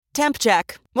Temp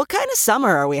check. What kind of summer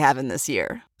are we having this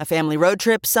year? A family road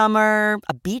trip summer?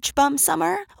 A beach bum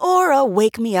summer? Or a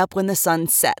wake me up when the sun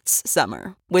sets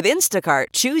summer? With Instacart,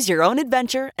 choose your own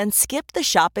adventure and skip the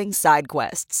shopping side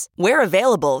quests. Where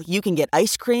available, you can get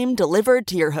ice cream delivered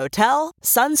to your hotel,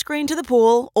 sunscreen to the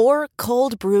pool, or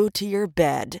cold brew to your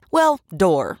bed. Well,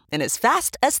 door, in as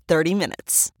fast as 30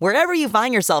 minutes. Wherever you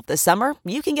find yourself this summer,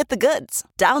 you can get the goods.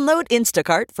 Download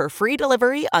Instacart for free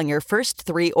delivery on your first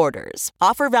 3 orders.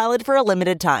 Offer valid for a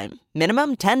limited time.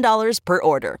 Minimum $10 per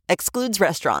order. Excludes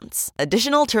restaurants.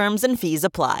 Additional terms and fees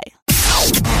apply.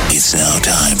 It's now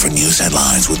time for news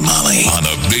headlines with Molly on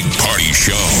the Big Party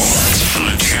Show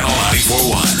on Channel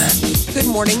 94.1. Good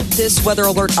morning. This weather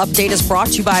alert update is brought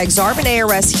to you by Exarban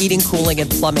ARS Heating, Cooling, and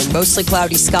Plumbing. Mostly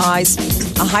cloudy skies,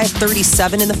 a high of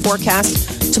 37 in the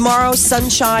forecast. Tomorrow,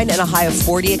 sunshine and a high of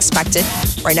 40 expected.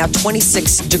 Right now,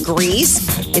 26 degrees.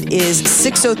 It is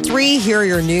 6:03. Here are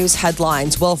your news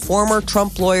headlines. Well, former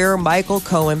Trump lawyer Michael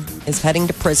Cohen is heading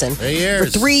to prison for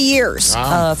 3 years.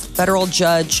 Wow. A federal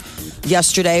judge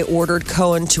yesterday ordered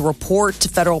Cohen to report to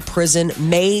federal prison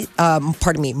March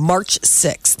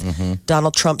 6th.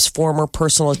 Donald Trump's former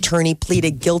personal attorney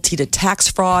pleaded guilty to tax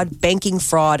fraud, banking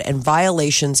fraud, and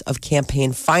violations of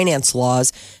campaign finance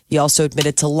laws. He also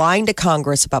admitted to lying to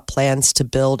Congress about plans to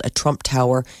build a Trump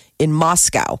Tower in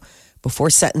Moscow. Before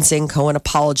sentencing, Cohen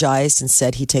apologized and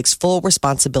said he takes full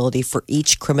responsibility for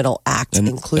each criminal act,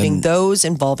 including those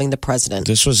involving the president.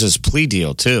 This was his plea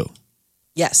deal, too.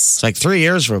 Yes. It's like 3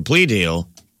 years for a plea deal.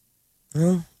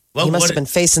 He must have been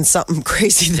facing something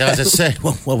crazy. Yeah, I was going to say,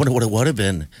 what would have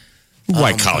been?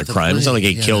 White-collar crime. It's not like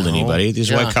he killed anybody.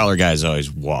 These white-collar guys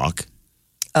always walk.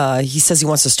 He says he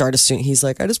wants to start as soon. He's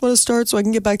like, I just want to start so I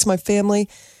can get back to my family.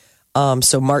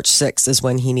 So March 6th is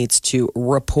when he needs to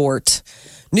report.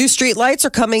 New street lights are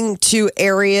coming to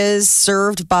areas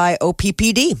served by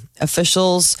OPPD.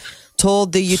 Officials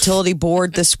told the utility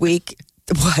board this week.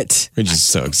 What? We're just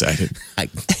so excited.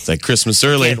 It's like Christmas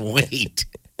early. Can't wait.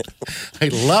 I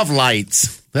love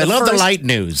lights. I love the light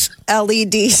news.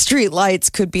 LED street lights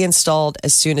could be installed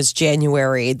as soon as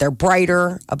January. They're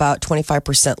brighter, about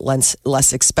 25%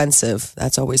 less expensive.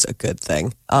 That's always a good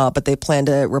thing. But they plan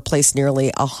to replace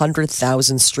nearly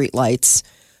 100,000 street lights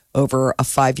over a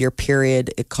 5-year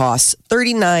period. It costs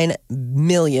 $39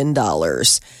 million.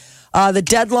 The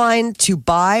deadline to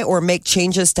buy or make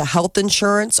changes to health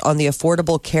insurance on the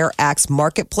Affordable Care Act's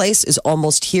marketplace is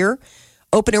almost here.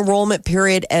 Open enrollment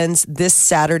period ends this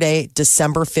Saturday,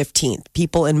 December 15th.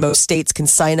 People in most states can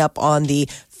sign up on the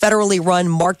federally run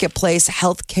marketplace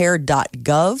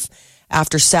healthcare.gov.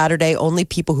 After Saturday, only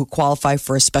people who qualify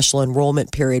for a special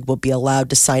enrollment period will be allowed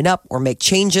to sign up or make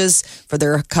changes for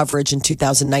their coverage in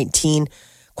 2019.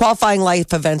 Qualifying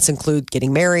life events include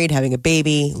getting married, having a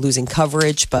baby, losing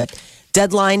coverage, but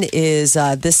deadline is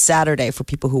this Saturday for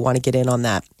people who want to get in on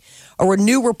that. A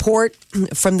new report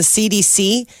from the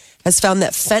CDC has found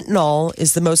that fentanyl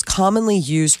is the most commonly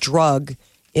used drug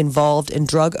involved in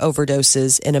drug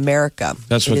overdoses in America.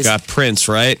 That's what got Prince,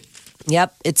 right?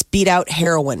 Yep, it's beat out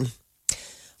heroin.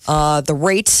 The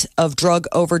rate of drug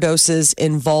overdoses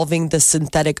involving the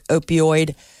synthetic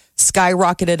opioid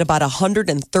skyrocketed about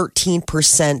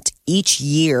 113% each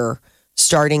year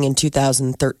starting in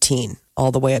 2013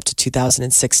 all the way up to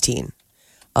 2016.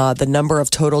 The number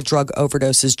of total drug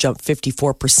overdoses jumped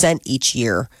 54% each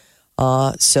year.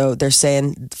 So they're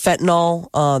saying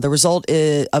fentanyl, the result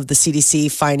of the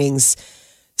CDC findings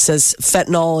says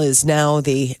fentanyl is now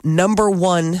the number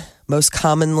one most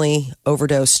commonly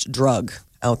overdosed drug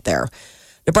out there.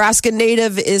 Nebraska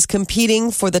native is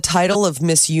competing for the title of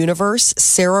Miss Universe.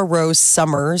 Sarah Rose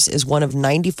Summers is one of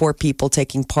 94 people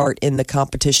taking part in the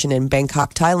competition in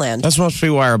Bangkok, Thailand. That's supposed to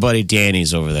be why our buddy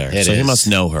Danny's over there. It so he is. must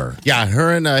know her. Yeah,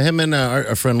 her and him and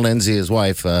our friend Lindsay, his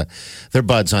wife, they're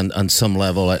buds on some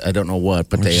level. I don't know what,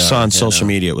 but they saw on social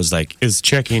media. It was like, is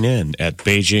checking in at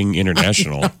Beijing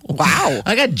International. Wow.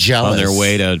 I got jealous. On their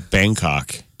way to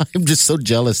Bangkok. I'm just so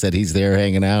jealous that he's there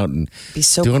hanging out and Be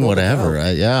so doing cool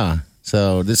whatever. Yeah.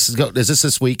 So is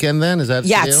this weekend then? Is that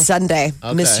Yeah, the it's deal? Sunday.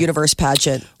 Okay. Miss Universe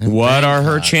pageant. What are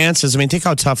her chances? I mean, think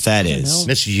how tough that is.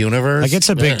 Miss Universe? Like, it's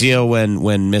a big deal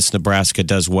when Miss Nebraska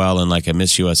does well in like a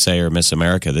Miss USA or Miss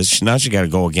America. Now she got to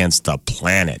go against the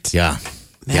planet. Yeah.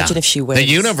 Imagine if she wins. The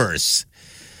universe.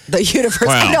 The universe.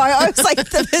 Wow. No, I was like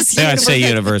the Miss Yeah, I'd Universe. say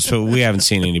universe, but we haven't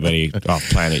seen anybody off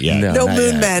planet yet. No. No Not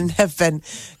moon yet. men have been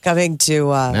coming to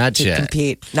Not yet.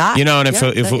 compete. Not You know, and if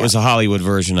yet, it not was yet. a Hollywood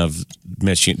version of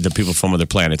the people from other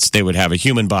planets, they would have a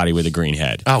human body with a green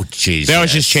head. Oh, jeez. They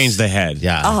always just change the head.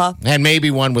 Yeah. And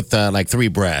maybe one with like 3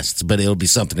 breasts, but it'll be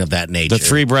something of that nature. The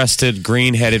 3-breasted,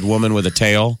 green-headed woman with a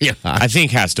tail, Yeah. I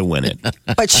think has to win it.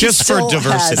 But she Just for still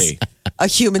diversity. has a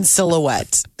human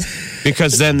silhouette.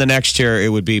 Because then the next year it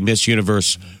would be Miss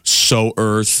Universe So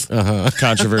Earth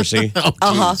controversy. Oh,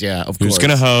 jeez. Yeah, of course. Who's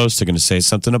going to host? They're going to say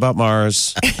something about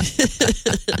Mars.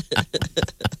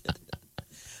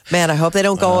 Man, I hope they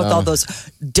don't go with all those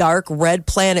dark red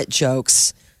planet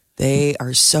jokes. They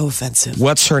are so offensive.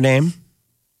 What's her name?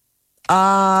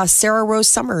 Sarah Rose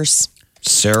Summers.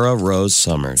 Sarah Rose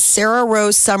Summers. Sarah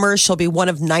Rose Summers. She'll be one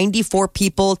of 94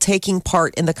 people taking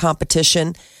part in the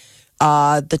competition.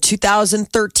 The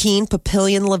 2013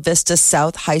 Papillion La Vista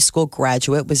South High School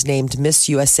graduate was named Miss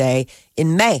USA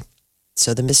in May.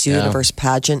 So the Miss Universe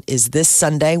pageant is this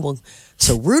Sunday.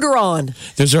 So root her on.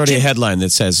 There's already a headline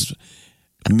that says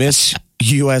Miss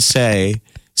USA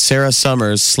Sarah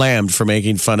Summers slammed for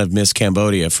making fun of Miss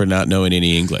Cambodia for not knowing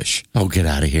any English. Oh, get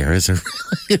out of here. Is there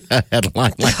really a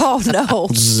headline like Oh, no.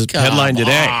 This is a headline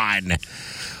today. on?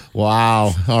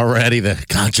 Wow. Already the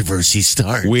controversy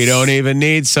starts. We don't even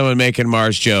need someone making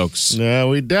Mars jokes. No,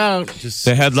 we don't. Just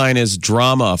The headline is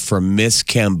Drama for Miss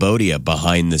Cambodia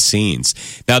behind the scenes.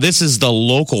 Now, this is the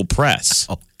local press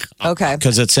Okay.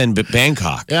 because it's in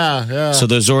Bangkok. yeah. So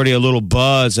there's already a little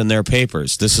buzz in their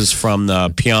papers. This is from the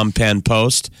Phnom Penh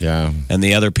Post. Yeah. And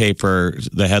the other paper,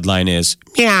 the headline is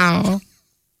Meow.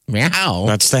 Meow.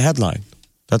 That's the headline.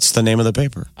 That's the name of the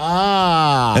paper.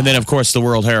 Ah. And then, of course, the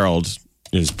World Herald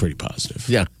is pretty positive.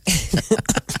 Yeah.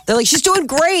 They're like, she's doing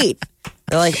great.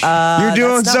 They're like, You're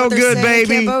doing that's not so what they're good, saying in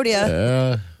baby.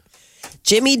 Cambodia.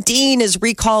 Jimmy Dean is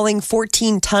recalling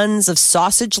 14 tons of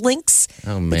sausage links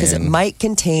Oh, because it man. might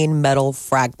contain metal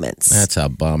fragments. That's a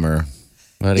bummer.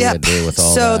 What do you do with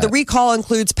all so that? the recall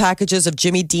includes packages of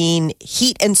Jimmy Dean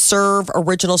Heat and Serve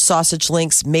original sausage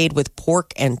links made with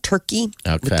pork and turkey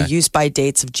with Okay. the use by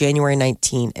dates of January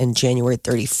 19 and January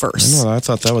 31st. No, I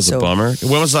thought that was a bummer.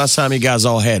 When was the last time you guys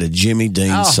all had a Jimmy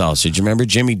Dean sausage? Remember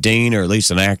Jimmy Dean, or at least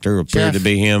an actor who appeared Jeff. to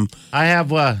be him? I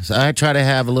have. I try to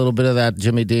have a little bit of that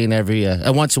Jimmy Dean every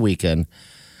once a weekend.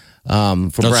 For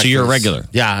breakfast. So you're a regular.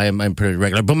 Yeah, I'm pretty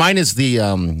regular. But mine is the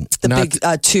Big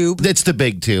tube. It's the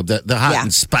big tube, the hot Yeah.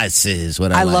 and spices.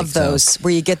 What I like, love those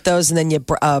where you get those and then you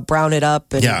brown it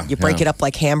up and Yeah, you break yeah. it up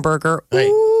like hamburger. Hey,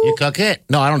 Ooh. you cook it?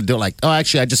 No, I don't do it like. Oh,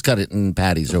 actually, I just cut it in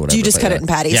patties or whatever. Do you just but cut yeah. it in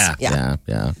patties? Yeah. That's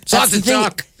the Sausage thing.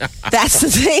 talk. That's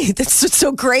the thing. That's what's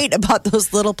so great about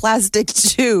those little plastic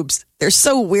tubes. They're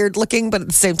so weird looking, but at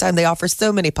the same time, they offer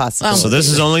so many possibilities. So this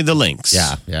is only the links.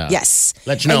 Yeah. Yes.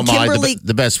 Let you know, And Molly, Kimberly-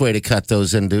 the best way to cut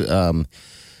those into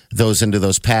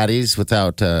those patties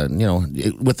without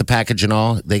with the package and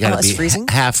all, they got to it's be freezing?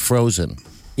 half frozen.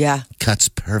 Yeah. Cuts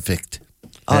perfect.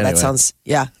 Oh, Anyway. that sounds,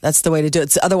 that's the way to do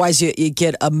it. Otherwise, you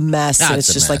get a mess and It's it's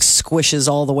a just like mess. squishes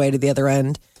all the way to the other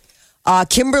end.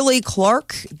 Kimberly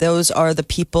Clark, those are the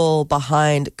people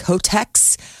behind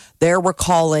Kotex. They're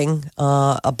recalling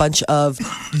a bunch of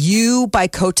U by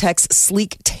Kotex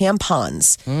sleek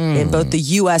tampons in both the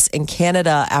U.S. and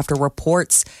Canada after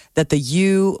reports that the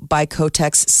U by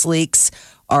Kotex sleeks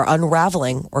are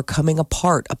unraveling or coming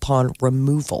apart upon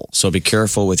removal. So be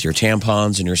careful with your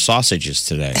tampons and your sausages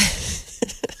today.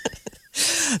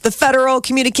 The Federal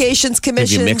Communications If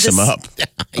Commission. you mix them up.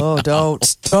 Oh,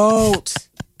 don't. Oh,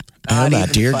 even my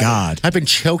dear funny. God. I've been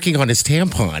choking on his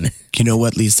tampon. You know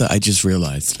what, Lisa? I just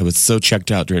realized I was so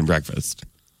checked out during breakfast.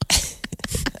 I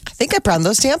think I browned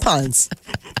those tampons.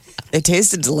 They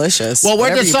tasted delicious. Well,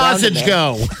 where'd Whatever the you browned in sausage there.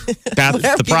 go?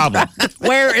 That's the problem.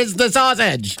 Where is the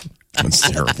sausage? That's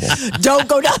terrible. Don't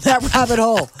go down that rabbit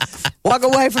hole. Walk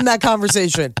away from that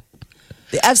conversation.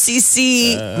 The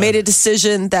FCC made a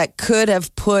decision that could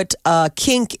have put a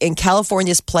kink in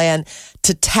California's plan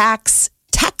to tax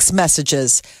text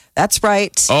messages. That's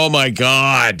right. Oh, my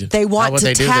God. They want would to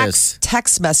they do tax this?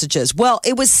 text messages. Well,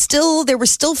 they were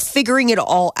still figuring it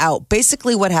all out.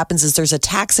 Basically, what happens is there's a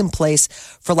tax in place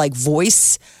for like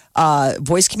voice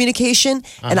communication,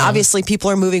 and obviously people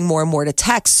are moving more and more to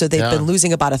text, so they've been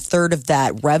losing about a third of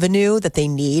that revenue that they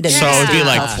need. And So it would be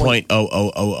like California-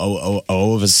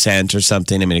 0.00000 of a cent or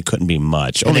something. I mean, it couldn't be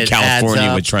much. Only it adds California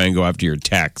up. would try and go after your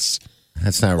texts.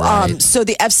 That's not right. So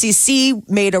the FCC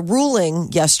made a ruling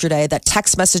yesterday that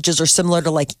text messages are similar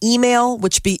to like email,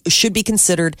 which should be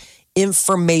considered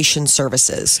information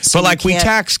services. So But like you we can't-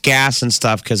 tax gas and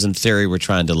stuff because in theory we're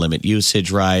trying to limit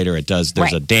usage, right? Or there's a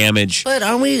Right. damage. But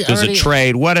aren't we There's already- a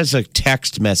trade. What does a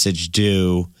text message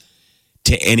do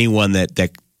to anyone that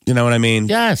you know what I mean?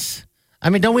 Yes. I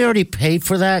mean, don't we already pay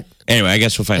for that? Anyway, I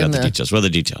guess we'll find out In the the- details. What are the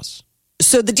details?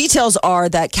 So the details are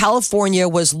that California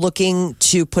was looking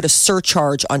to put a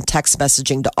surcharge on text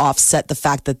messaging to offset the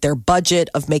fact that their budget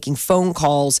of making phone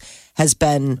calls has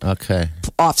been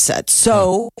offset.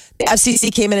 So the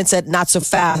FCC came in and said, not so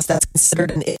fast. That's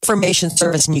considered an information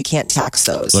service and you can't tax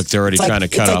those. Look, they're already trying to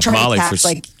cut off Molly for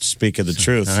speaking the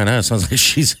truth. I know. It sounds like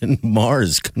she's in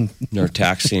Mars. They're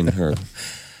taxing her.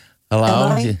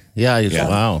 Hello? Yeah.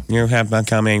 Wow. You have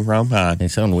becoming robot. They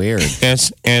sound weird.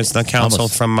 This is the council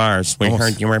from Mars. We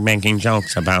heard you were making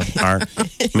jokes about our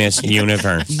Miss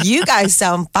Universe. You guys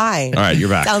sound fine. All right, you're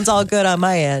back. Sounds all good on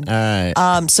my end. All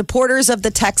right. Supporters of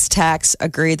the text tax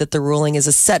agree that the ruling is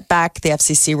a setback, the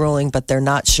FCC ruling, but they're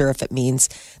not sure if it means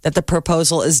that the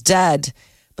proposal is dead.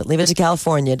 But leave it to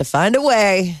California to find a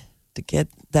way to get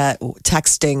that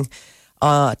texting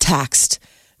taxed.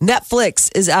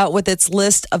 Netflix is out with its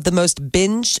list of the most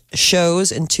binged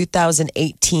shows in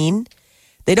 2018.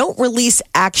 They don't release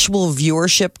actual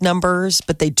viewership numbers,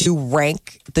 but they do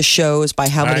rank the shows by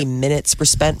how many minutes were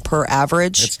spent per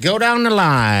average. Let's go down the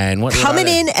line. Coming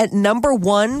in at number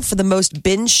one for the most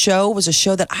binge show was a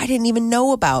show that I didn't even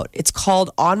know about. It's called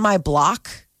On My Block.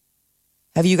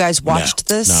 Have you guys watched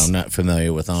this? No, not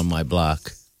familiar with On My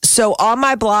Block. So On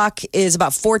My Block is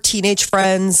about 4 teenage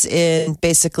friends in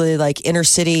basically like inner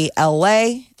city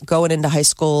LA going into high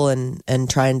school and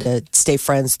trying to stay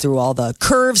friends through all the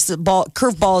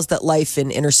curveballs that life in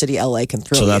inner city LA can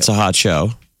throw. So that's a hot show.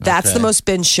 That's the most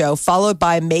binge show, followed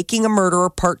by Making a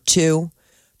Murderer Part 2,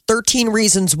 13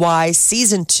 Reasons Why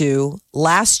Season 2,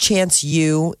 Last Chance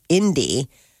U, Indie,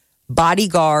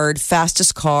 Bodyguard,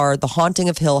 Fastest Car, The Haunting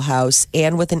of Hill House,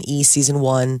 and with an E Season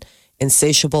 1,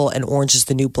 Insatiable, and Orange is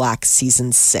the New Black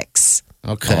Season 6.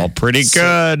 Okay. All pretty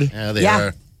good. Yeah, they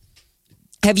are.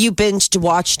 Have you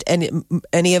watched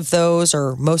any of those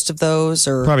or most of those?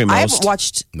 Or Probably most. I haven't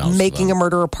watched Making a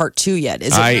Murderer Part 2 yet.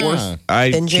 Is it worth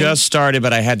I binging? just started,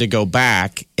 but I had to go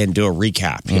back and do a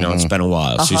recap. You know, it's been a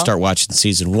while. So you start watching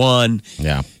season 1.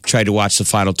 Yeah. Tried to watch the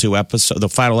final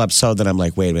episode, then I'm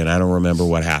like, wait a minute, I don't remember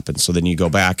what happened. So then you go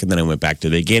back, and then I went back to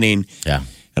the beginning. Yeah.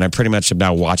 And I pretty much am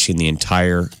now watching the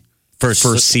entire first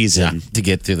season to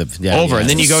get through the over. And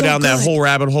then you go So down that good. whole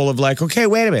rabbit hole of like, okay,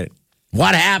 wait a minute.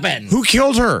 What happened? Who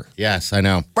killed her? Yes, I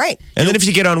know. Right. And then if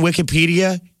you get on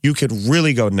Wikipedia, you could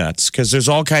really go nuts because there's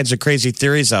all kinds of crazy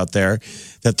theories out there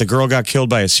that the girl got killed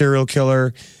by a serial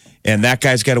killer and that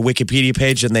guy's got a Wikipedia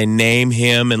page and they name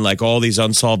him and like all these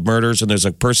unsolved murders and there's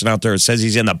a person out there that says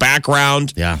he's in the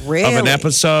background of an Really?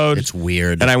 episode. It's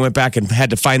weird. And I went back and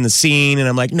had to find the scene and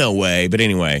I'm like, no way. But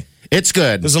anyway, It's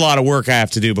good. there's a lot of work I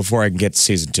have to do before I can get to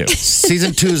season 2.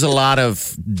 Season 2 is a lot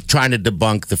of trying to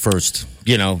debunk the first,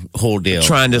 whole deal.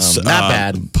 Trying to not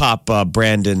bad. pop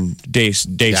Brandon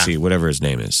Dacy, whatever his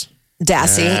name is.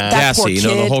 Dassey. That poor Dassey,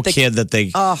 kid. the whole kid that they,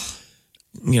 they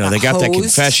got that hosed.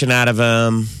 confession out of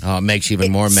him. Oh, it makes you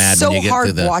even more mad so when you get hard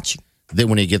to the watching.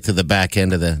 when you get to the back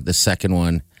end of the second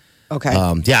one. Okay.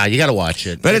 Yeah, you got to watch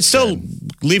it. But it still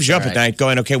leaves you up All at right. night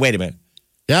going, okay, wait a minute.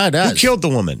 Yeah, it does. Who killed the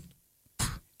woman?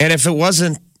 And if it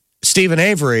wasn't Stephen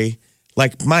Avery,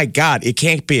 like, my God, it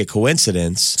can't be a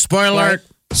coincidence. Spoiler alert.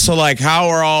 So, like, how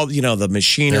are all, the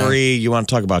machinery, you want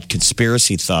to talk about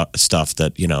conspiracy stuff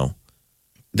that,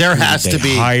 There has they to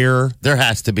be hire? There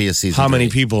has to be a season. How many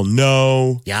 3. people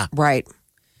know? Yeah. Right.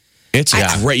 It's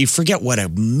great. You forget what an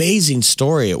amazing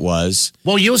story it was.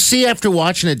 Well, you'll see after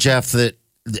watching it, Jeff, that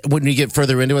when you get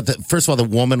further into it, that first of all, the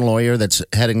woman lawyer that's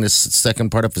heading this second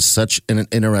part of is such an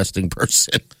interesting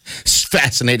person. It's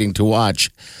fascinating to watch.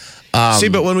 See,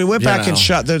 but when we went back and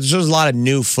shot, there's a lot of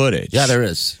new footage. Yeah, there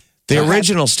is. The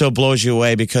original still blows you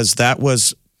away because that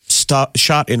was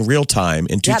shot in real time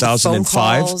in Yeah, the phone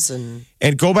 2005. calls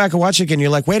and go back and watch it again. You're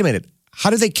like, wait a minute. How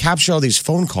did they capture all these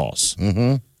phone calls?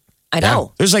 Mm-hmm. I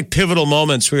know. There's like pivotal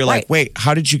moments where you're like, wait,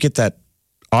 how did you get that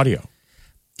audio?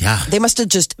 Yeah. They must have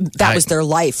that was their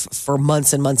life for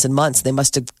months and months and months. They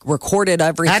must have recorded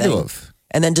everything. Had to have.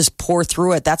 And then just pour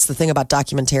through it. That's the thing about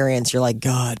documentarians. You're like,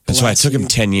 God bless That's why it took you. him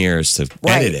 10 years to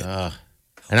edit it.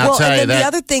 And I'll tell you then that. the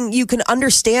other thing, you can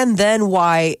understand then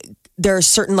why there are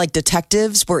certain like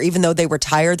detectives where even though they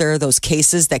retire, there are those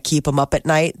cases that keep them up at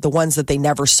night, the ones that they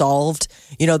never solved.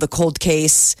 The cold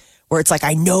case where it's like,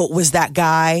 I know it was that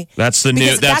guy. That's the new.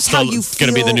 Because that's how you going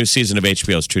to be the feel- new season of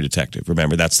HBO's True Detective.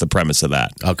 Remember, that's the premise of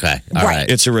that. Okay. All Right. right.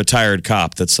 It's a retired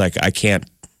cop that's like, I can't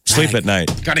sleep at night.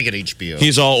 Got to get HBO.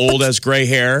 He's all old, has gray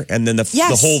hair, and then the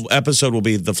Yes. whole episode will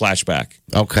be the flashback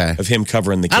okay. of him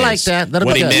covering the case. I like that. That'll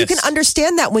what be he good. missed. You can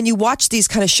understand that when you watch these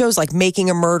kind of shows like Making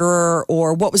a Murderer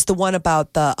or what was the one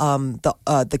about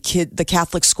the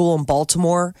Catholic school in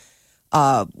Baltimore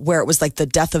where it was like the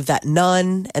death of that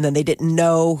nun and then they didn't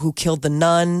know who killed the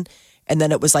nun And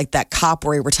then it was like that cop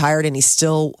where he retired and he's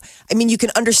still, I mean, you can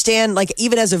understand, like,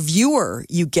 even as a viewer,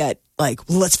 you get like,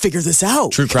 well, let's figure this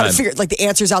out. True crime. Like the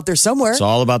answer's out there somewhere. It's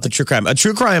all about the true crime. A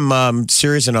true crime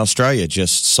series in Australia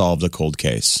just solved a cold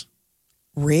case.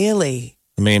 Really?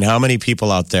 I mean, how many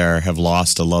people out there have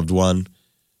lost a loved one?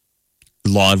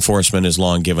 Law enforcement has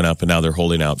long given up, and now they're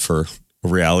holding out for a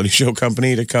reality show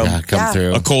company to come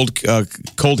through. A cold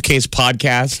case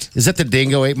podcast. Is that the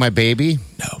dingo ate my baby?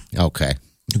 No. Okay.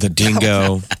 The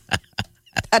dingo.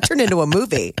 That turned into a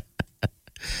movie.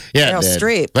 Yeah, Meryl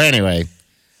Streep. But anyway.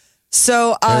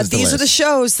 So There's the these are the list.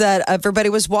 shows that everybody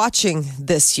was watching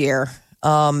this year.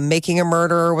 Making a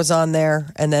Murderer was on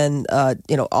there. And then,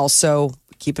 also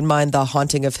keep in mind The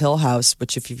Haunting of Hill House,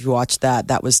 which if you watched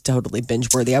that was totally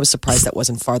binge-worthy. I was surprised that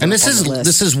wasn't farther And up on the list.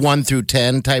 this is 1 through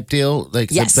 10 type deal?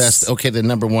 Like Yes. the best. Okay, the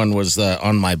number 1 was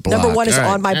On My Block. Number 1 is All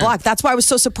right. On My Block. That's why I was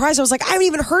so surprised. I was like, I haven't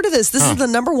even heard of this. This is the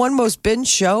number 1 most binge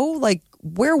show? Like,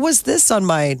 where was this on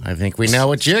my... I think we know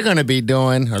what you're going to be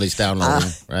doing, or at least downloading,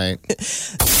 right?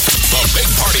 The Big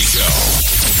Party Show.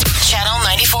 Channel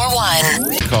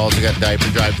 94.1. Calls, we got diaper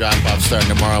drive drop-off starting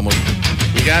tomorrow.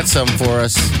 You got something for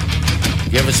us.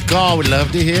 Give us a call. We'd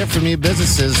love to hear from you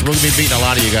businesses. We're going to be beating a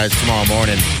lot of you guys tomorrow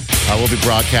morning. We'll be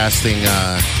broadcasting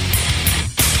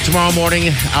tomorrow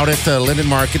morning out at the Linden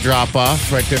Market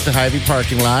drop-off right there at the Hy-Vee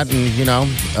parking lot. And,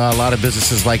 a lot of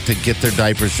businesses like to get their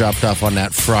diapers dropped off on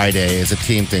that Friday as a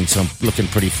team thing. So I'm looking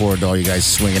pretty forward to all you guys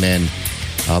swinging in.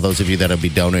 Those of you that will be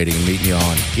donating and meeting you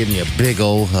on, giving you big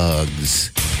old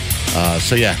hugs.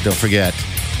 Don't forget,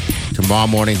 tomorrow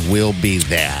morning we'll be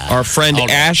there. Our friend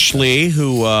Ashley,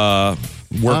 who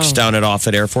works down at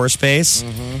Offutt Air Force Base,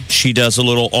 she does a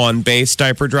little on-base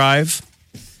diaper drive.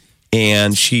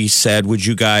 And she said, would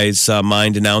you guys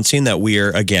mind announcing that we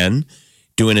are, again,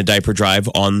 doing a diaper drive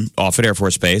on Offutt Air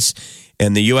Force Base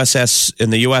in the US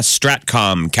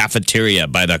Stratcom cafeteria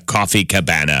by the Coffee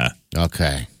Cabana.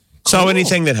 Okay. So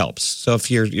anything that helps. So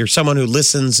if you're someone who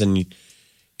listens and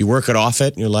you work at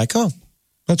Offutt and you're like, oh,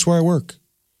 that's where I work.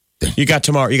 You got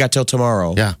till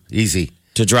tomorrow. Yeah, easy.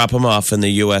 To drop them off in the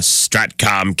US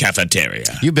Stratcom cafeteria.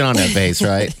 You've been on that base,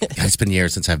 right? It's been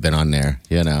years since I've been on there,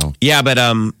 Yeah, but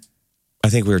I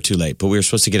think we were too late. But we were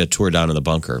supposed to get a tour down in the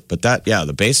bunker. But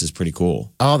the base is pretty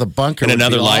cool. Oh, the bunker. In would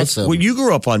another be life. awesome. Well, you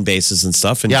grew up on bases and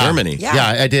stuff in Germany.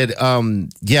 Yeah, I did.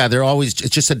 They're always, it's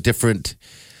just a different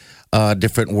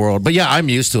world. But I'm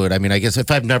used to it. I mean, I guess if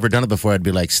I've never done it before, I'd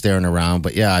be like staring around.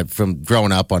 But from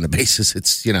growing up on the bases,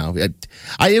 it's,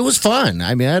 it was fun.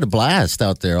 I mean, I had a blast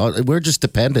out there. We're just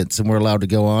dependents and we're allowed to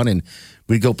go on and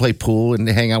we'd go play pool and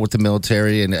hang out with the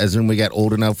military. And as when we got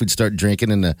old enough, we'd start drinking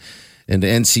in the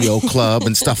NCO club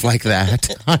and stuff like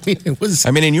that. I mean, it was.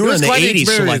 I mean, and you were in the quite an 80s,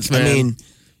 so experience, I man. mean,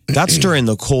 that's during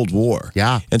the Cold War.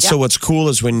 Yeah. And so what's cool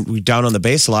is when we down on the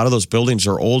base, a lot of those buildings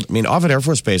are old. I mean, Offutt Air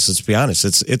Force Base, let's be honest,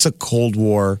 it's a Cold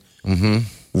War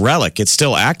relic. It's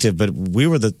still active, but we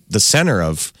were the center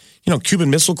of, Cuban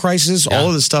Missile Crisis. All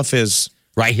of this stuff is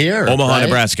right here. Omaha, right?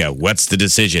 Nebraska. What's the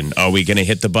decision? Are we going to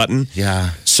hit the button?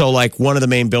 Yeah. So like one of the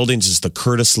main buildings is the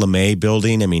Curtis LeMay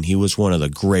building. I mean, he was one of the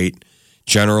great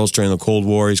generals during the Cold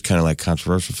War. He's kind of like a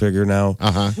controversial figure now.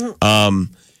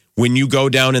 When you go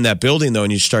down in that building, though,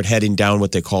 and you start heading down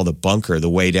what they call the bunker, the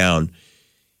way down,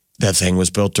 that thing was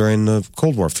built during the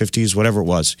Cold War, 50s, whatever it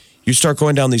was. You start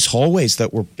going down these hallways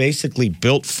that were basically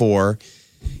built for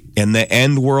in the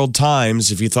end world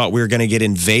times if you thought we were going to get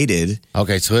invaded.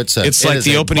 Okay, so it's like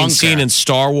the opening scene in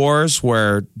Star Wars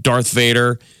where Darth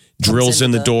Vader drills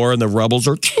in the door and the rebels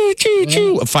are choo, choo,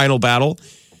 choo, a final battle.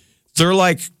 They're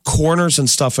like corners and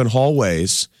stuff in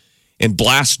hallways and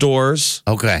blast doors.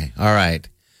 Okay, all right.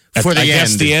 For the I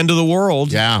guess end. the end of the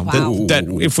world. Yeah. That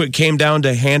if it came down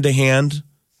to hand-to-hand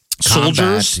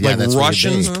soldiers, Yeah, like that's what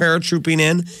it'd Russians be. paratrooping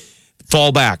in,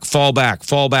 fall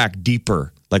back,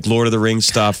 deeper, like Lord of the Rings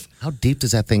stuff. How deep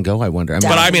does that thing go, I wonder?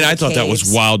 Down. But I mean, in I the thought that was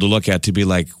caves. wild to look at, to be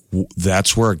like,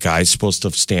 that's where a guy's supposed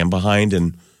to stand behind.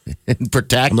 And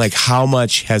protect. I'm like, how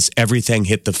much has everything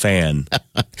hit the fan?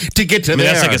 to get to I mean,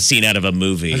 there. that's like a scene out of a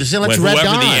movie. I was just saying, let's When Red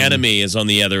whoever the Dawn. enemy is on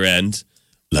the other end,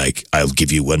 like, I'll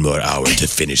give you 1 more hour to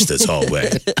finish this hallway.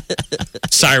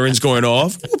 Sirens going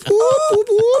off.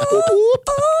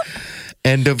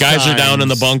 End of Guys are down in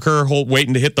the times. bunker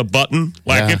waiting to hit the button.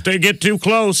 Like, Yeah. if they get too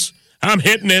close, I'm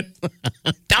hitting it.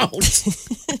 Don't.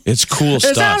 It's cool It's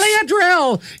stuff. only a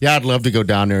drill. Yeah, I'd love to go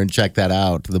down there and check that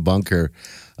out, the bunker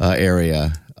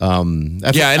area. I've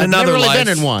another never really life-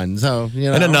 been in one, so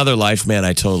In another life, man,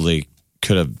 I totally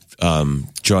could have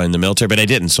joined the military, but I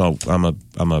didn't. So I'm a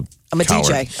I'm a coward.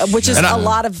 DJ, which is a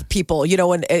lot of people,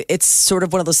 and it's sort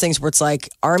of one of those things where it's like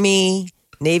Army,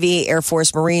 Navy, Air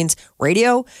Force, Marines,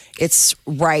 radio, it's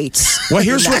right. Well,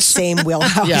 here's in that what's same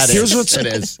wheelhouse. Yeah, it is. Here's what's It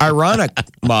is. ironic,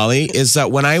 Molly, is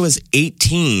that when I was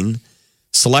 18,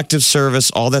 selective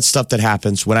service, all that stuff that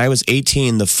happens, when I was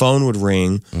 18, the phone would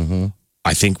ring. Mm-hmm.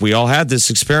 I think we all had this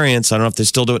experience. I don't know if they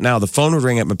still do it now. The phone would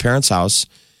ring at my parents' house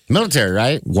Military,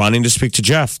 right? wanting to speak to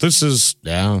Jeff. This is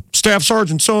Yeah. Staff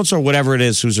Sergeant so-and-so, whatever it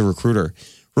is, who's a recruiter.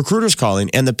 Recruiter's calling.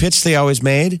 And the pitch they always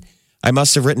made, I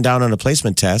must have written down on a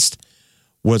placement test,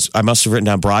 I must have written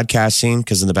down broadcasting,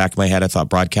 because in the back of my head, I thought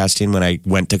broadcasting when I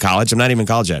went to college. I'm not even in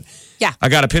college yet. Yeah. I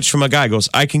got a pitch from a guy, goes,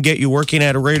 I can get you working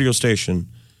at a radio station.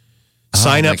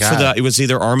 Sign my up for God. it was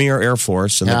either Army or Air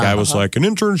Force. And the Yeah. guy was like, an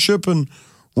internship in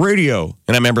radio.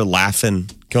 And I remember laughing,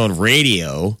 going,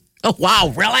 radio? Oh,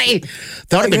 wow, really?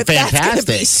 That would have been That's gonna be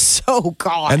fantastic. so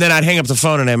gone. And then I'd hang up the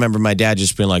phone, and I remember my dad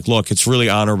just being like, "Look, it's really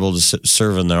honorable to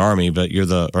serve in the Army, but you're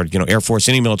Air Force,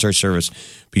 any military service,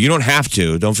 but you don't have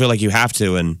to. Don't feel like you have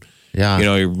to." And Yeah.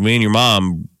 me and your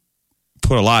mom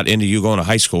put a lot into you going to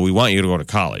high school. We want you to go to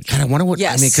college. God, I wonder what,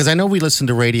 Yes. I mean, because I know we listened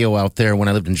to radio out there when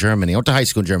I lived in Germany. I went to high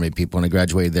school in Germany, people, when I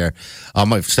graduated there.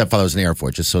 My stepfather was in the Air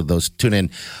Force, just so those tune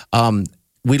in.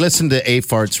 We listened to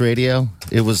A-Farts radio. I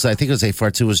think it was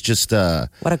A-Farts. It was just,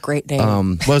 What a great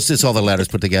name. well, it's just all the letters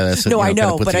put together. So, no, I kind of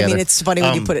know, put but I together. mean, it's funny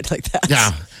when you put it like that.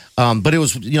 Yeah. But it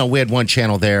was, we had one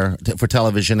channel there for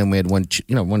television, and we had one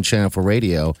channel for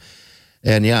radio.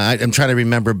 And yeah, I'm trying to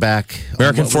remember back.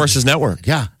 American Forces Network.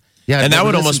 Yeah. Yeah. And that what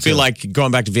would we almost be listened like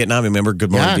going back to Vietnam. Remember Good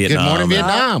to. Morning Yeah, Vietnam? Good Morning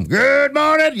Vietnam. Good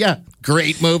morning. Yeah.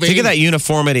 Great movie. Think of that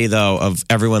uniformity, though, of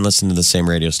everyone listening to the same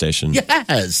radio station.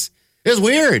 Yes. It was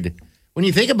weird. When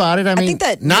you think about it, I mean, think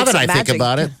that now makes that I it think magic.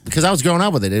 about it, because I was growing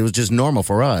up with it, it was just normal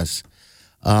for us.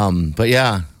 But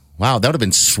yeah, wow, that would have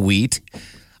been sweet.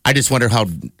 I just wonder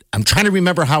I'm trying to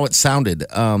remember how it sounded,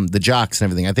 the jocks and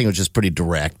everything. I think it was just pretty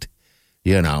direct,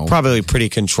 Probably pretty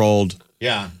controlled.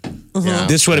 Yeah. Mm-hmm. Yeah.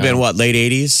 This would have been, what, late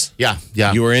 80s? Yeah,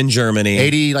 yeah. You were in Germany.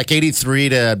 83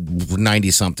 to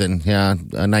 90 something. Yeah,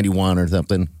 91 or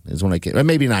something is when I came. Or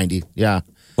maybe 90. Yeah.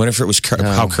 Wonder if it was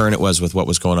how current it was with what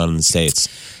was going on in the States.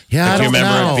 Yeah, Like, I you don't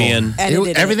remember know. it being- Edited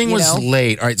it, everything you was know?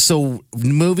 late. All right, so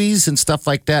movies and stuff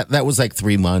like that was like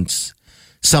 3 months,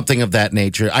 something of that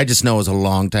nature. I just know it was a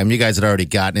long time. You guys had already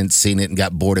gotten it and seen it and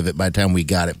got bored of it by the time we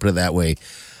got it, put it that way.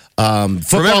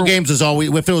 Football games was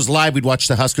always, if it was live, we'd watch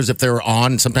the Huskers if they were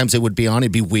on. Sometimes it would be on.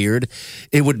 It'd be weird.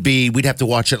 We'd have to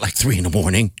watch it like 3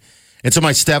 a.m. And so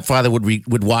my stepfather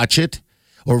would watch it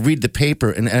or read the paper,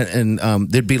 and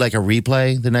there'd be like a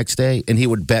replay the next day, and he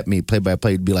would bet me play by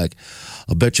play. He'd be like,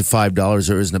 "I'll bet you $5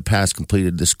 there isn't a pass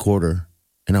completed this quarter."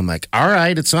 And I'm like, "All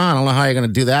right, it's on. I don't know how you're going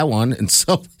to do that one." And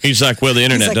so He's like, well, the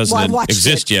internet like, well, I doesn't watched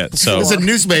exist it yet. So it was a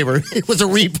newspaper. It was a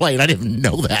replay, and I didn't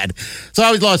know that. So I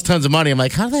always lost tons of money. I'm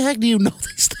like, "How the heck do you know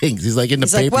these things?" He's like, "In the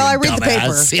He's like, paper." "Well, I you read the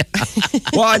dumbass." paper. Yeah.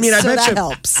 well, I mean, I so bet that you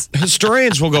helps.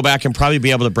 historians will go back and probably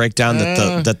be able to break down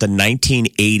that the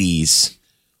 1980s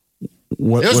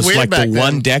was weird like back the then.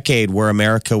 one decade where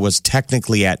America was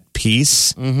technically at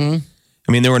peace. Mm-hmm.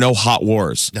 I mean, there were no hot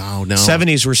wars. No.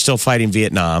 70s were still fighting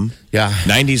Vietnam. Yeah.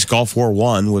 90s Gulf War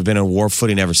I. We've been in war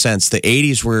footing ever since. The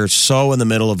 80s were so in the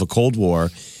middle of a Cold War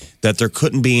that there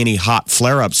couldn't be any hot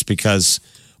flare-ups because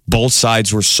both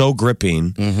sides were so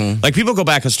gripping. Mm-hmm. Like, people go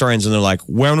back, historians, and they're like,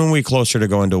 when were we closer to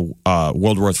going to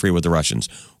World War III with the Russians?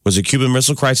 Was it Cuban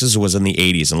Missile Crisis or was it in the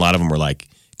 80s? And a lot of them were like,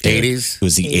 80s? It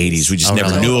was the 80s. We just Oh, never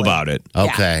really? knew about it.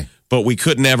 Okay. But we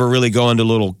couldn't ever really go into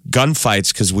little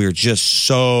gunfights because we were just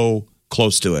so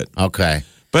close to it. Okay.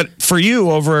 But for you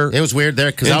over It was weird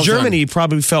there because in Germany, you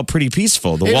probably felt pretty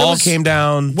peaceful. The It wall was- came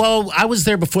down. Well, I was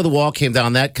there before the wall came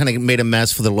down. That kind of made a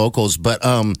mess for the locals. But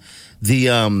there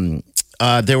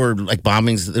were like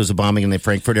bombings. There was a bombing in the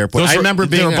Frankfurt airport. I remember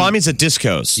being there were bombings at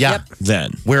discos. Yeah. Yep.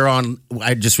 Then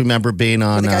I just remember being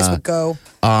on. The guys would go.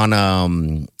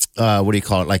 On what do you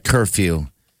call it? Like curfew.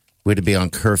 We had to be on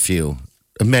curfew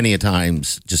many a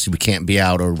times. Just we can't be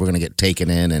out, or we're going to get taken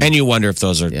in. And you wonder if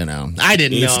those are I didn't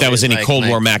know if that was It any like- Cold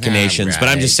War like, machinations. But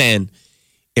I'm just right. saying,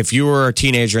 if you were a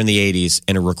teenager in the 80s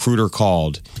and a recruiter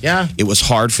called, Yeah. it was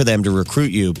hard for them to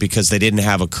recruit you because they didn't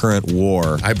have a current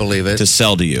war I believe it. to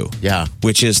sell to you. Yeah.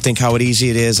 Which is, think how easy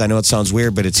it is. I know it sounds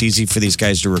weird, but it's easy for these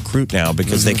guys to recruit now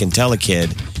because they can tell a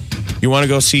kid, you want to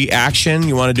go see action?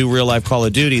 You want to do real life Call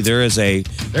of Duty? There is a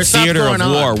There's stuff theater of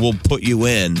going war. on. We'll put you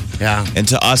in. Yeah. And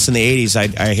to us in the 80s,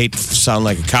 I hate to sound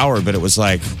like a coward, but it was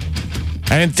like,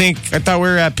 I thought we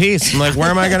were at peace. I'm like, where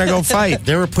am I going to go fight?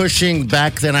 They were pushing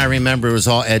back then. I remember it was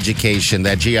all education,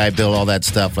 that GI Bill, all that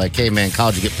stuff. Like, hey man,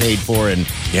 college you get paid for, and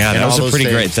Yeah, and that was all a those pretty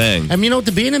things. great thing. I mean,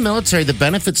 to be in the military, the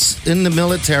benefits in the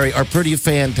military are pretty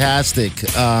fantastic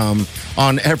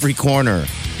on every corner.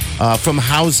 from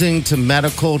housing to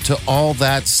medical to all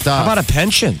that stuff. How about a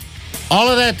pension? All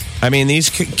of that. I mean, these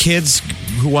kids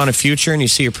who want a future and you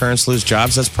see your parents lose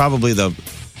jobs, that's probably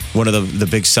one of the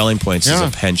big selling points is Yeah.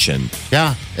 a pension.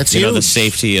 Yeah, it's You huge. know, the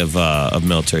safety of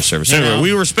military service. You Anyway, know.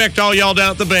 we respect all y'all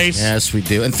down at the base. Yes, we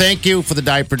do. And thank you for the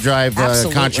diaper drive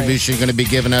Absolutely. contribution you're going to be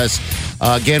giving us.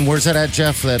 Again, where's that at,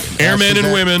 Jeff? That Airmen and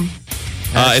that- women.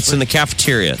 It's in the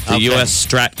cafeteria, the Okay. U.S.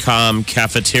 Stratcom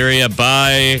cafeteria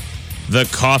by the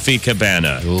Coffee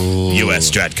Cabana. U.S.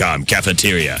 Stratcom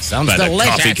cafeteria Sounds by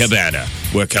delicious. the Coffee Cabana.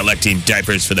 We're collecting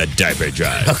diapers for the diaper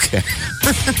drive. Okay.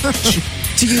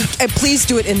 Do you? And please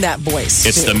do it in that voice.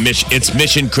 It's too. It's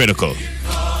mission critical.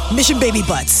 Mission baby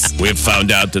butts. We've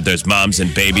found out that there's moms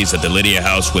and babies at the Lydia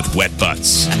house with wet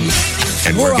butts.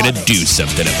 And we're We're going on to it. do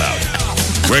something about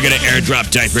it. We're going to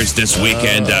airdrop diapers this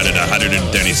weekend out at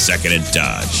 132nd and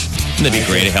Dodge. Wouldn't it be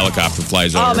great? A helicopter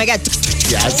flies over. Oh my God.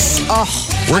 Yes. Oh,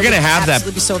 We're going to have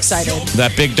absolutely be so excited.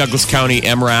 that big Douglas County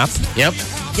MRAP. Yep.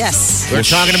 Yes. We were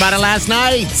talking about it last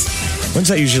night. When's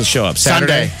that usually show up?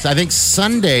 Saturday? Sunday. I think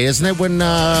Sunday, isn't it? When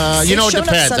it showing up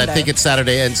depends. I Sunday. think it's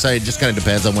Saturday, and so it just kind of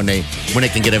depends on when they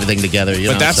can get everything together.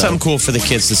 But that's something cool for the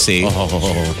kids to see. I Lots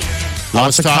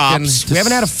was of talking. cops. We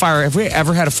haven't had a fire. Have we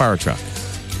ever had a fire truck?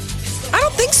 I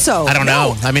don't think so. I don't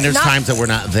No, know. I mean, there's not- times that we're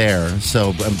not there,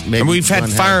 so maybe And we've had one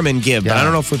firemen give, but Yeah. I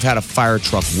don't know if we've had a fire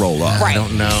truck roll up. I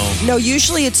don't know. No,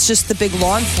 usually it's just the big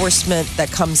law enforcement that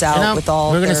comes out You know, with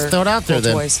all we're their gonna throw it out there cool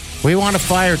then. toys. We want a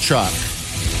fire truck.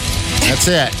 That's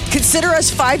it. Consider us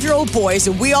 5-year-old boys,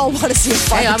 and we all want to see a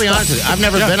fire Hey, I'll be truck. honest with you. I've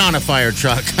never been on a fire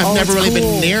truck. I've Oh, never it's really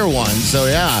cool. been near one. So,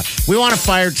 yeah. We want a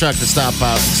fire truck to stop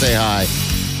out and say hi.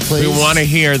 Please. We want to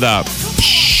hear the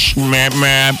map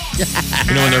map.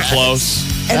 You know when they're close.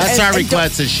 That's our and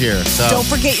request this year. So. Don't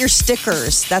forget your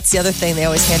stickers. That's the other thing. They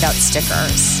always hand out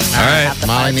stickers. All right. Have the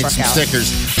Molly fire needs some truck out.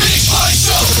 stickers. Big Party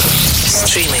Show.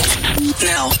 Streaming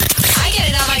now. I get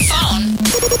it on my phone.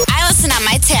 I listen on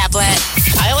my tablet.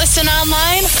 I listen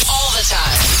online. All the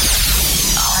time.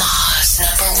 Omaha's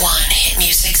 #1 hit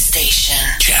music station.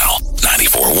 Channel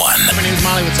 94.1. My name's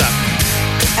Molly. What's up?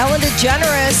 Ellen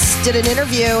DeGeneres did an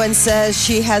interview and says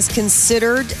she has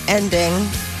considered ending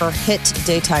her hit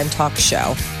daytime talk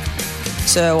show.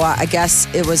 So I guess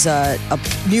it was a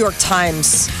New York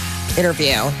Times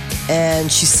interview.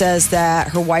 And she says that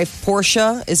her wife,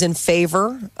 Portia, is in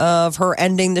favor of her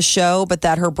ending the show, but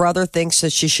that her brother thinks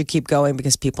that she should keep going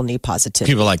because people need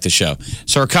positivity. People like the show.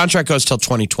 So her contract goes till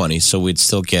 2020, so we'd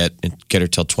still get her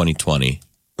till 2020.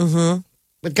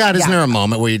 But God, isn't Yeah. there a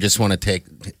moment where you just want to take?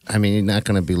 I mean, you're not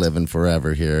going to be living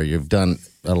forever here. You've done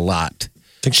a lot.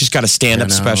 I think she's got a stand-up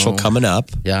You know. special coming up.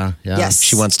 Yeah, yeah. Yes.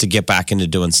 She wants to get back into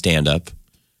doing stand-up.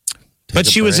 But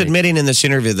a she was break. admitting in this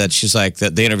interview that she's like,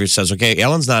 that the interview says, okay,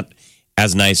 Ellen's not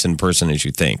as nice in person as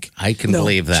you think. I can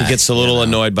believe that. She gets a little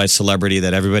annoyed by celebrity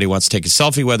that everybody wants to take a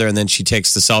selfie with her, and then she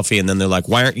takes the selfie, and then they're like,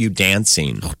 why aren't you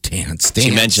dancing? Oh, dance.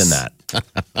 She mentioned that.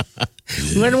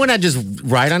 When I just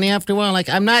write on the after one, like,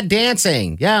 I'm not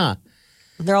dancing. Yeah.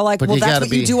 They're all like, But well, you that's gotta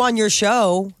what you be- do on your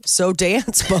show. So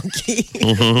dance, monkey.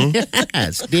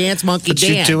 Yes. Dance, monkey, But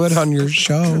you dance. do it on your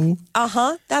show.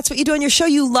 Uh-huh. That's what you do on your show.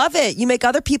 You love it. You make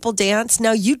other people dance.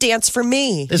 Now you dance for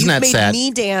me. Isn't You've that made sad? me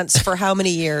dance for how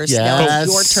many years? Now Yes.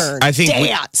 it's your turn. I think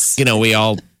dance. we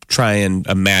all try and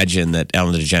imagine that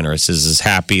Ellen DeGeneres is as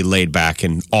happy, laid back,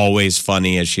 and always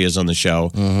funny as she is on the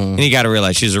show. And you got to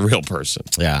realize she's a real person.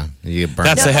 Yeah. You get burned.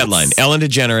 That's No, the that's- headline. Ellen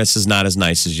DeGeneres is not as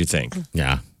nice as you think.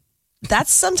 Yeah.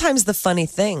 That's sometimes the funny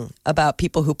thing about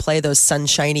people who play those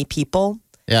sunshiny people.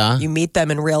 Yeah. You meet them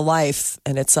in real life,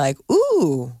 and it's like,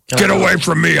 ooh, Get away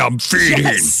from me! I'm feeding.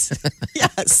 yes,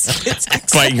 yes,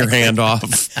 it's Biting your hand off.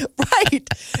 right.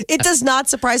 It does not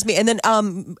surprise me. And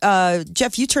then,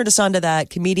 Jeff, you turned us on to that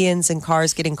comedians in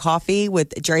cars getting coffee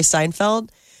with Jerry Seinfeld.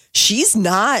 She's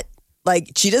not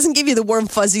like, she doesn't give you the warm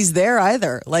fuzzies there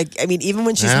either. Like, I mean, even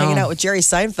when she's No. hanging out with Jerry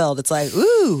Seinfeld, it's like,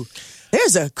 ooh,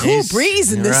 there's a cool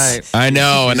breeze in You're this. right. I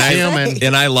know, and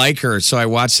Human. I like her, so I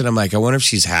watched it. I'm like, I wonder if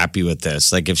she's happy with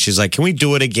this. Like, if she's like, can we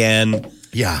do it again?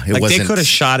 Yeah. It Like, wasn't. they could have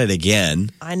shot it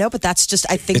again. I know, but that's just,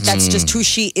 I think that's just who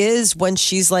she is when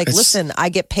she's like, listen, I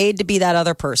get paid to be that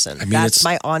other person. mean, That's it's-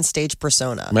 my onstage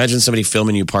persona. Imagine somebody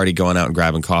filming you party, going out and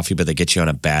grabbing coffee, but they get you on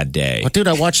a bad day. Well, dude,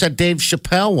 I watched that Dave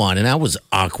Chappelle one, and that was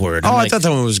awkward. Oh, I'm I like, thought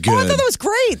that one was good. Oh, I thought that was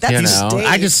great. That's you know, Dave.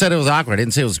 I just said it was awkward. I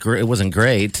didn't say it was great. It wasn't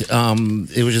great.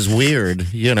 It was just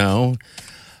weird, you know.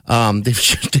 Dave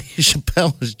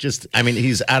Chappelle is just, I mean,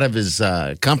 he's out of his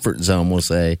comfort zone, we'll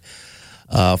say,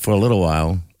 for a little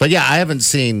while. But yeah, I haven't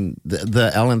seen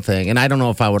the Ellen thing, and I don't know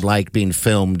if I would like being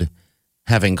filmed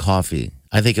having coffee.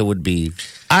 I think it would be,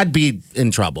 I'd be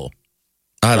in trouble.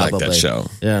 I like that Probably. show.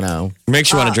 You know.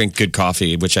 Makes you want to drink good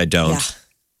coffee, which I don't. Yeah.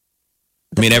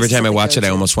 I mean, every time I That's watch it, I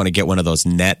go-to. almost want to get one of those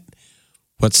net.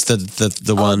 What's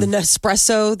the one? The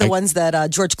Nespresso, the ones that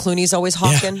George Clooney's always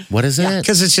hawking. What is it?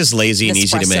 Because it's just lazy and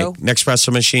easy to Nespresso. make.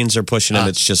 Nespresso machines are pushing them.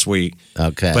 It's just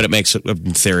Okay. But it makes it,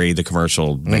 in theory, the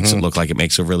commercial makes it look like it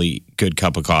makes a really good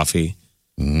cup of coffee.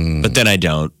 But then I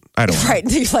don't. Right.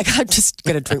 You're like, I'm just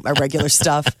going to drink my regular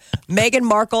stuff. Meghan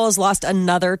Markle has lost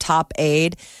another top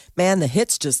aide. Man, the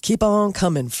hits just keep on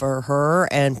coming for her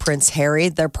and Prince Harry.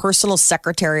 Their personal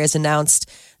secretary has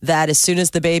announced that as soon as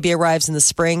the baby arrives in the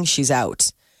spring, she's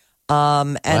out.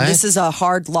 And this is a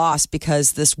hard loss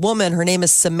because this woman, her name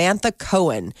is Samantha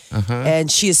Cohen, and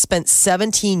she has spent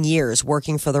 17 years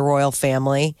working for the royal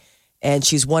family. And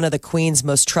she's one of the Queen's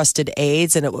most trusted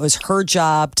aides. And it was her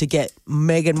job to get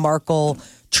Meghan Markle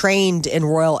trained in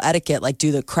royal etiquette, like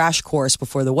do the crash course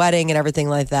before the wedding and everything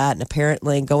like that. And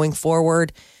apparently going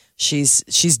forward, she's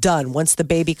done. Once the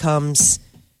baby comes,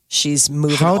 she's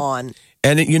moving on.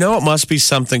 And it must be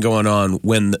something going on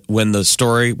when the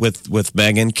story with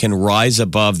Meghan can rise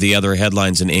above the other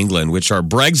headlines in England, which are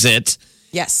Brexit.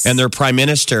 Yes. And their prime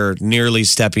minister nearly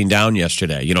stepping down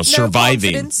yesterday,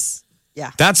 surviving. Confidence.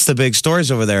 Yeah. That's the big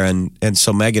stories over there. And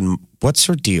so Meghan, what's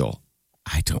her deal?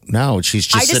 I don't know.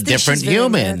 She's I just just a think different she's very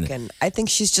human. American. I think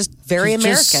she's just very She's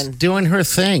just American. doing her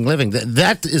thing, living.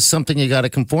 That is something you got to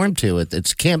conform to.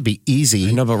 It can't be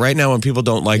easy. No, but right now when people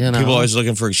don't like, You know. people are always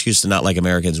looking for an excuse to not like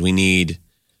Americans. We need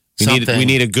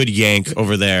a good yank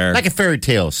over there. Like a fairy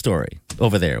tale story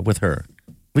over there with her.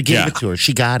 We gave it to her.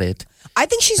 She got it. I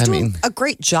think she's doing a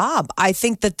great job. I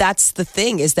think that's the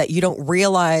thing is that you don't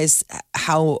realize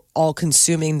how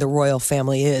all-consuming the royal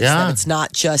family is. Yeah. That it's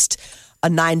not just a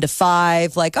 9 to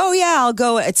 5, like, oh yeah, I'll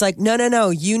go. It's like, no.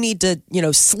 You need to,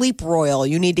 sleep royal.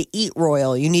 You need to eat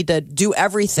royal. You need to do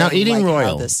everything. Now, eating like how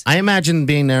royal. this- I imagine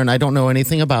being there, and I don't know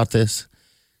anything about this,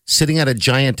 sitting at a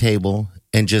giant table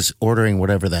and just ordering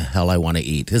whatever the hell I want to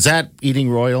eat. Is that eating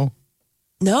royal?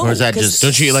 No, Or is that 'cause just-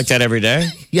 Don't you eat like that every day?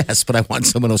 Yes, but I want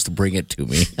someone else to bring it to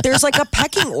me. there's like a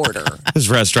pecking order. There's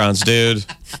restaurants, dude.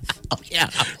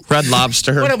 Yeah. Red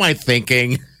Lobster. What am I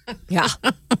thinking? Yeah.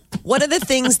 One of the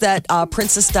things that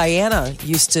Princess Diana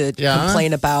used to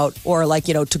complain about, or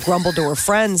to grumble to her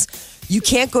friends, you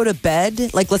can't go to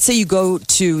bed. Like, let's say you go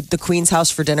to the Queen's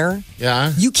house for dinner.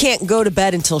 Yeah. You can't go to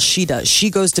bed until she does. She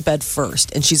goes to bed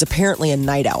first, and she's apparently a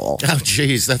night owl. Oh,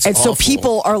 geez, that's And so awful.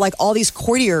 people are like, all these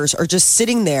courtiers are just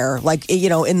sitting there, like,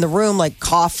 in the room, like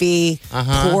coffee,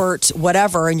 port,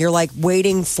 whatever. And you're like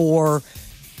waiting for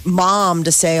mom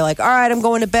to say, like, all right, I'm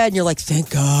going to bed. And you're like, thank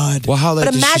God. Well, how late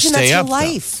But does she imagine stay that's up, your though?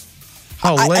 life.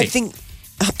 How late? I think,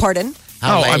 pardon?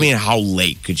 How late? How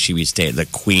late could she be staying? The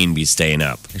Queen be staying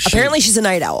up? Apparently, she's a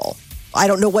night owl. I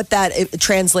don't know what that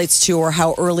translates to or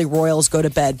how early royals go to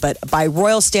bed, but by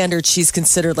royal standards, she's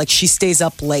considered like she stays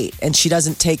up late and she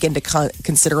doesn't take into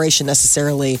consideration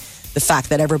necessarily the fact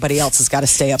that everybody else has got to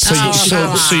stay up. So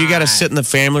you got to sit in the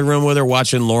family room with her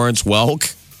watching Lawrence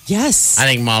Welk? Yes. I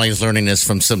think Molly's learning this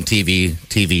from some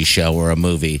TV show or a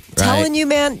movie. Right? Telling you,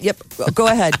 man. Yep. Go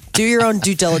ahead. Do your own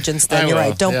due diligence then. I You're will,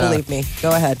 right. Don't yeah. believe me.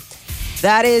 Go ahead.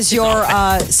 That is your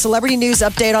celebrity news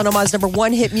update on Omaha's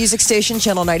 #1 hit music station,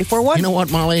 Channel 94.1. You know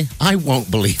what, Molly? I won't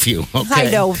believe you. Okay?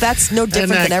 I know. That's no different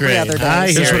Isn't than that every great? other day. I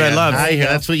That's hear what I ya. love. I hear.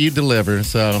 That's what you deliver.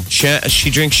 So She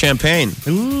drinks champagne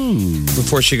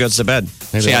before she goes to bed.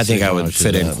 Maybe See, I that's think the I would knowledge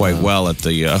fit of in that, quite huh? well at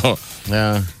the yeah.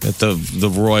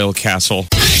 royal castle.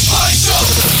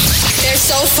 They're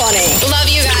so funny. Love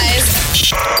you guys.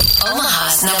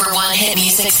 Omaha's #1 hit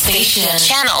music station.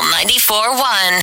 Channel 94.1.